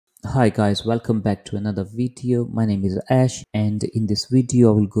Hi guys, welcome back to another video. My name is Ash, and in this video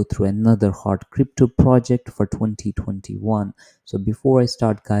I will go through another hot crypto project for 2021. So before I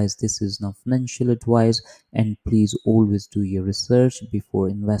start guys, this is not financial advice, and please always do your research before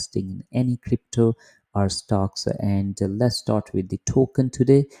investing in any crypto or stocks. And let's start with the token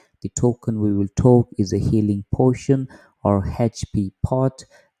today. The token we will talk is a healing potion or HP pot,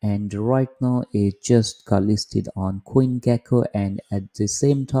 and right now it just got listed on CoinGecko, and at the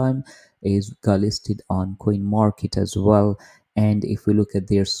same time is got listed on coin market as well. And if we look at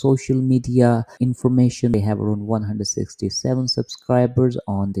their social media information, they have around 167 subscribers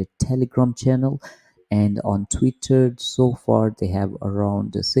on their Telegram channel, and on Twitter so far they have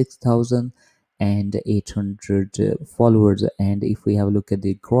around 6,800 followers. And if we have a look at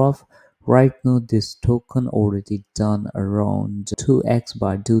the graph, right now this token already done around 2x, but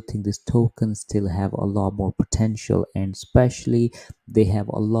I do think this token still have a lot more potential, and especially they have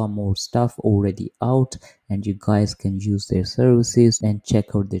a lot more stuff already out, and you guys can use their services and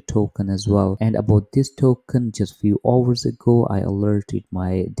check out their token as well. And about this token, just few hours ago I alerted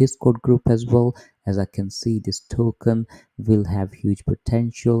my Discord group as well, as I can see this token will have huge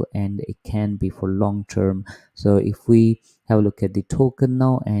potential and it can be for long term. So if we have a look at the token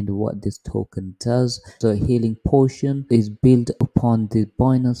now and what this token does. So healing potion is built upon the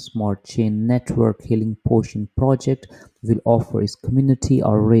Binance Smart Chain Network. Healing Potion project will offer its community a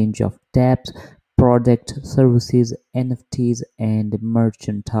range of dApps, product, services, NFTs, and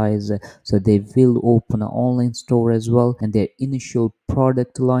merchandise. So they will open an online store as well, and their initial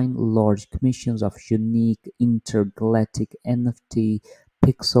product line, large commissions of unique intergalactic NFT,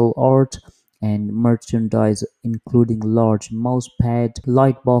 pixel art, and merchandise including large mousepad,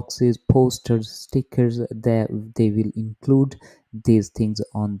 light boxes, posters, stickers. That they will include these things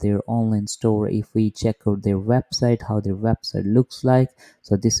on their online store. If we check out their website, how their website looks like,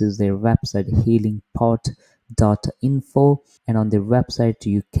 so this is their website, healingpot.info, and on their website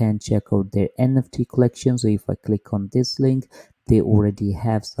you can check out their NFT collection. So if I click on this link, they already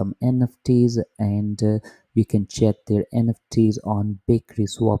have some NFTs, and you can check their NFTs on Bakery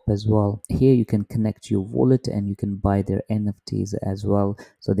Swap as well. Here you can connect your wallet and you can buy their NFTs as well.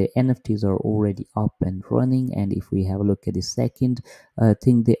 So their NFTs are already up and running. And if we have a look at the second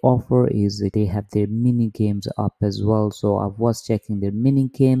thing they offer, is they have their mini games up as well. So I was checking their mini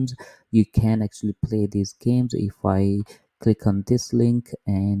games. You can actually play these games. If I click on this link,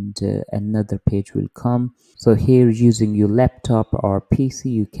 and another page will come. So here, using your laptop or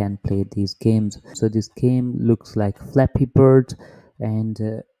PC, you can play these games. So this game looks like Flappy Bird,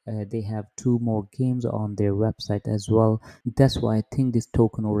 and they have two more games on their website as well. That's why I think this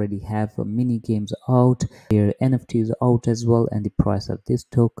token already have mini games out, their NFTs out as well, and the price of this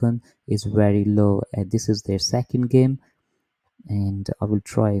token is very low. And this is their second game, and I will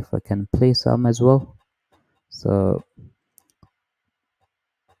try if I can play some as well.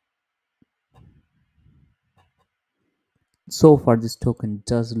 So far this token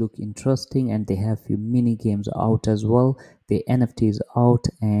does look interesting, and they have few mini games out as well. The NFT is out,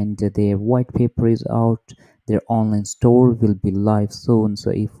 and their white paper is out. Their online store will be live soon. So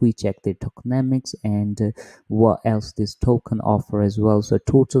if we check their tokenomics and what else this token offer as well, so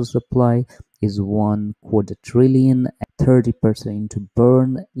total supply is 1 quadrillion, 30% into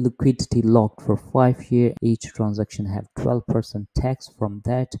burn, liquidity locked for 5 years. Each transaction have 12% tax from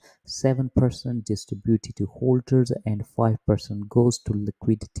that, 7% distributed to holders, and 5% goes to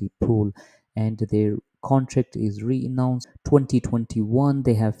liquidity pool. And their contract is re-announced 2021.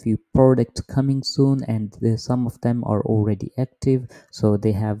 They have few products coming soon, and some of them are already active. So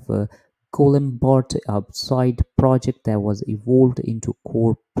they have Golem bot, a side project that was evolved into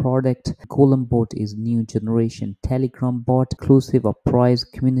core product. Golem bot is new generation Telegram bot, inclusive of prize,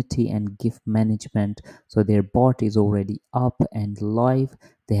 community, and gift management. So their bot is already up and live.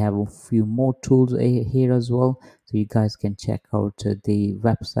 They have a few more tools here as well, so you guys can check out the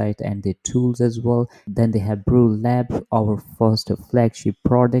website and the tools as well. Then they have Brew Lab. Our first flagship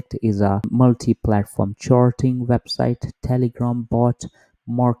product is a multi-platform charting website, Telegram bot,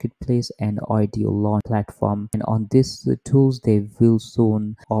 marketplace, and ideal launch platform. And on these tools they will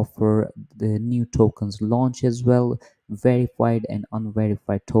soon offer the new tokens launch as well, verified and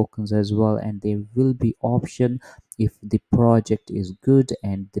unverified tokens as well. And there will be option, if the project is good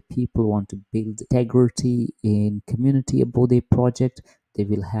and the people want to build integrity in community about their project, they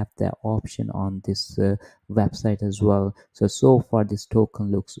will have that option on this website as well. So far this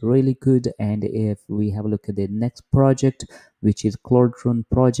token looks really good. And if we have a look at the next project, which is Cloudrun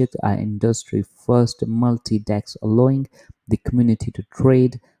project, our industry first multi-dex, allowing the community to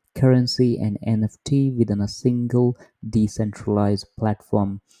trade currency and NFT within a single decentralized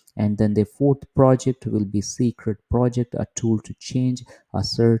platform. And then the fourth project will be secret project, a tool to change a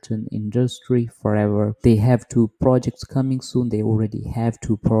certain industry forever. They have two projects coming soon. They already have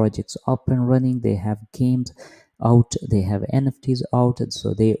two projects up and running. They have games out, they have NFTs out, and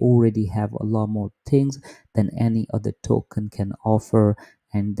so they already have a lot more things than any other token can offer.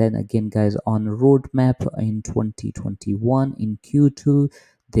 And then again, guys, on roadmap in 2021 in Q2,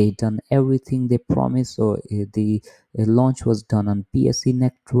 they done everything they promised. So the launch was done on BSC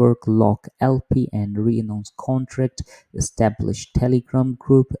network, lock LP and re-announce contract, establish Telegram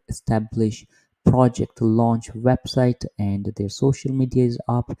group, establish project launch website, and their social media is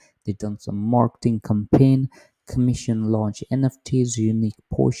up. They done some marketing campaign, commission launch NFTs, unique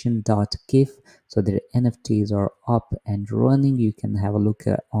potion.gif. So their NFTs are up and running. You can have a look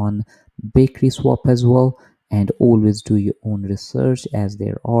at on bakery swap as well, and always do your own research, as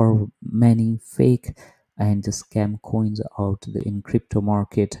there are many fake and scam coins out in crypto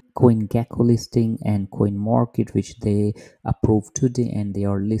market. CoinGecko listing and coin market, which they approved today, and they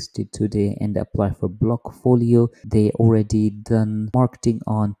are listed today and apply for Blockfolio. They already done marketing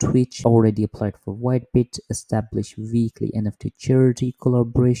on Twitch, already applied for Whitebit, established weekly NFT charity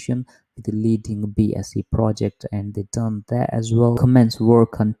collaboration with the leading BSE project, and they done that as well. Commence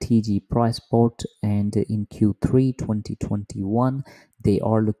work on TG price bot, and in Q3 2021 they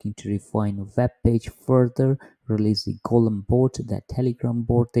are looking to refine a web page further, release the Golem bot, that Telegram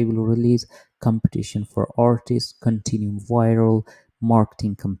bot they will release, competition for artists, continue viral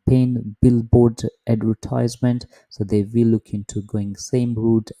marketing campaign, billboard advertisement. So they will look into going same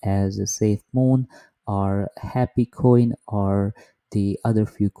route as a Safe Moon or Happy Coin or the other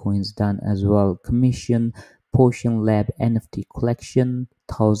few coins done as well. Commission Potion Lab NFT collection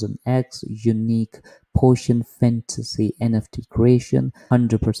 1000x, unique Potion Fantasy NFT creation,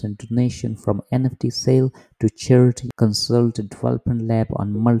 100% donation from NFT sale to charity, consult development lab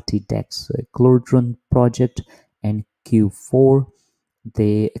on multi-dex Clordron project. And Q4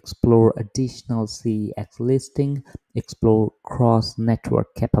 they explore additional CEX listing, explore cross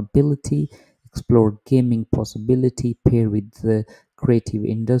network capability, explore gaming possibility, pair with the creative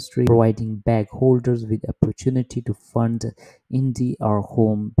industry, providing bag holders with opportunity to fund indie or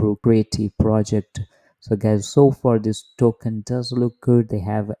home brew creative project. So guys, so far this token does look good. They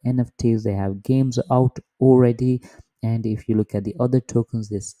have NFTs, they have games out already, and if you look at the other tokens,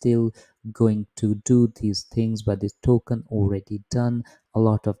 they're still going to do these things, but this token already done a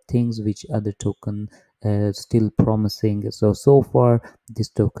lot of things which other token still promising. So far this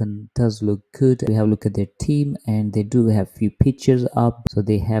token does look good. We have a look at their team, and they do have few pictures up. So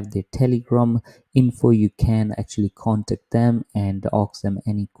they have their Telegram info. You can actually contact them and ask them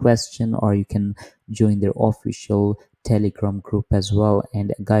any question, or you can join their official Telegram group as well.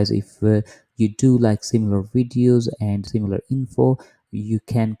 And guys, if you do like similar videos and similar info, you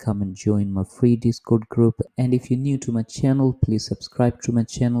can come and join my free Discord group. And if you're new to my channel, please subscribe to my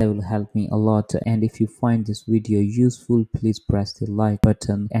channel. That will help me a lot. And if you find this video useful, please press the like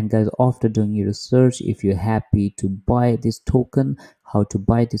button. And guys, after doing your research, if you're happy to buy this token, how to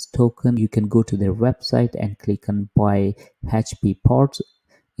buy this token, you can go to their website and click on buy HP parts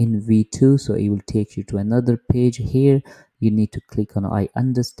in V2. So it will take you to another page. Here you need to click on I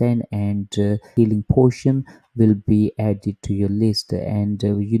understand, and healing potion will be added to your list. And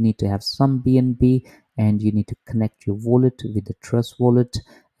you need to have some BNB, and you need to connect your wallet with the Trust wallet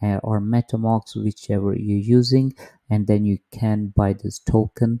or MetaMask, whichever you're using, and then you can buy this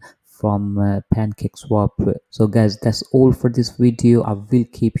token from PancakeSwap. So guys, that's all for this video. I will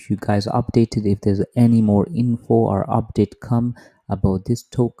keep you guys updated if there's any more info or update come about this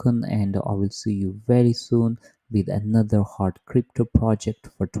token, and I will see you very soon with another hard crypto project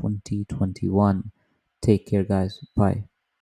for 2021. Take care guys, bye.